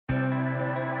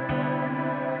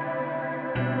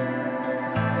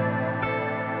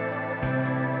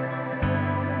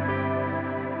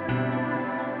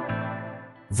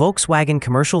Volkswagen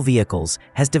Commercial Vehicles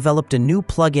has developed a new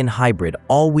plug-in hybrid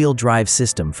all-wheel drive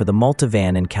system for the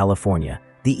Multivan in California,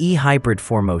 the eHybrid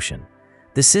 4MOTION.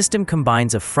 The system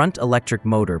combines a front electric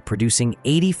motor producing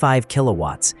 85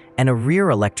 kilowatts and a rear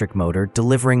electric motor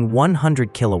delivering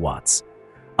 100 kilowatts.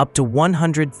 Up to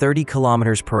 130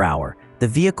 kilometers per hour, the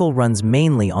vehicle runs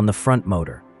mainly on the front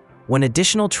motor. When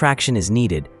additional traction is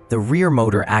needed, the rear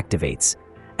motor activates.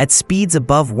 At speeds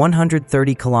above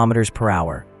 130 kilometers per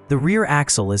hour, the rear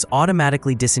axle is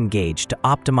automatically disengaged to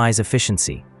optimize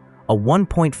efficiency. A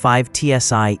 1.5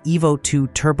 TSI Evo 2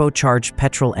 turbocharged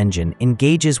petrol engine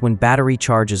engages when battery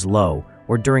charge is low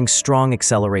or during strong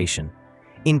acceleration.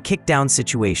 In kickdown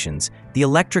situations, the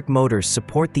electric motors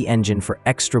support the engine for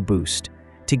extra boost.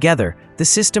 Together, the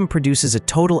system produces a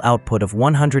total output of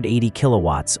 180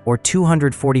 kilowatts or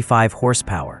 245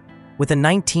 horsepower. With a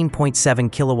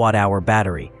 19.7 kilowatt-hour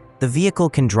battery, the vehicle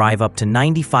can drive up to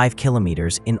 95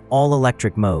 kilometers in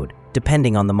all-electric mode,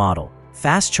 depending on the model.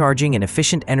 Fast charging and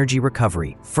efficient energy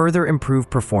recovery further improve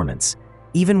performance.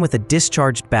 Even with a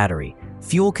discharged battery,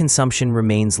 fuel consumption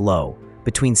remains low,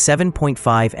 between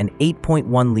 7.5 and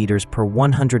 8.1 liters per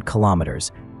 100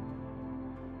 kilometers.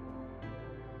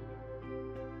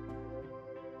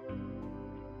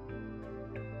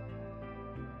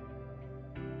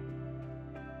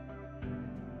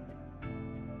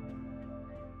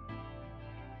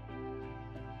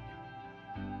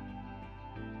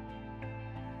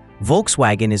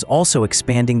 Volkswagen is also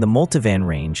expanding the Multivan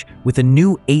range with a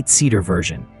new 8-seater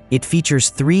version. It features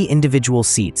 3 individual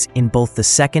seats in both the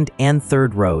second and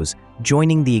third rows,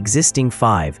 joining the existing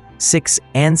 5, 6,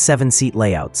 and 7-seat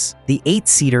layouts. The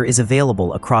 8-seater is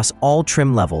available across all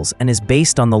trim levels and is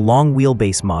based on the long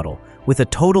wheelbase model, with a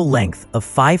total length of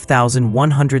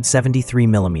 5,173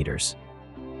 millimeters.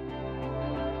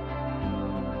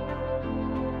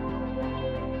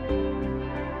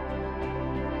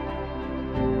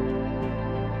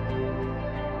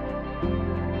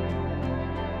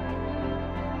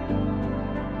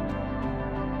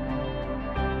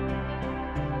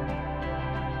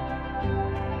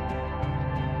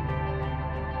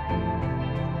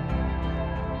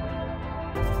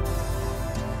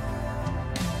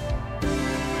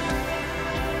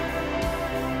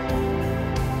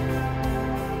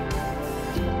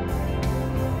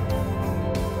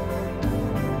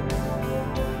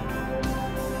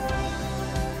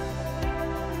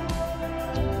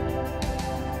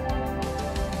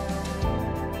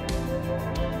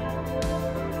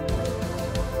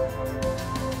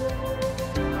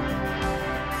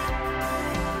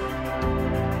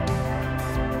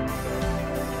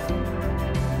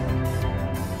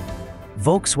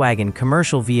 Volkswagen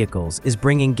Commercial Vehicles is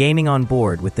bringing gaming on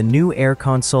board with the new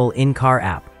AirConsole In-Car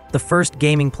App, the first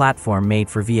gaming platform made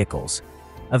for vehicles.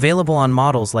 Available on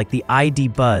models like the ID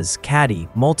Buzz, Caddy,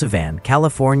 Multivan,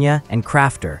 California, and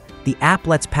Crafter, the app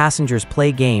lets passengers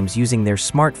play games using their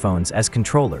smartphones as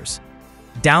controllers.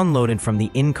 Downloaded from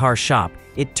the in-car shop,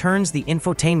 it turns the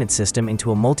infotainment system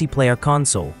into a multiplayer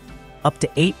console. Up to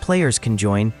 8 players can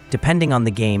join, depending on the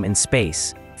game and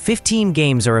space. 15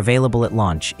 games are available at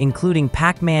launch, including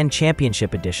PAC-MAN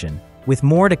Championship Edition, with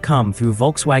more to come through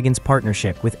Volkswagen's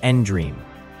partnership with Dream.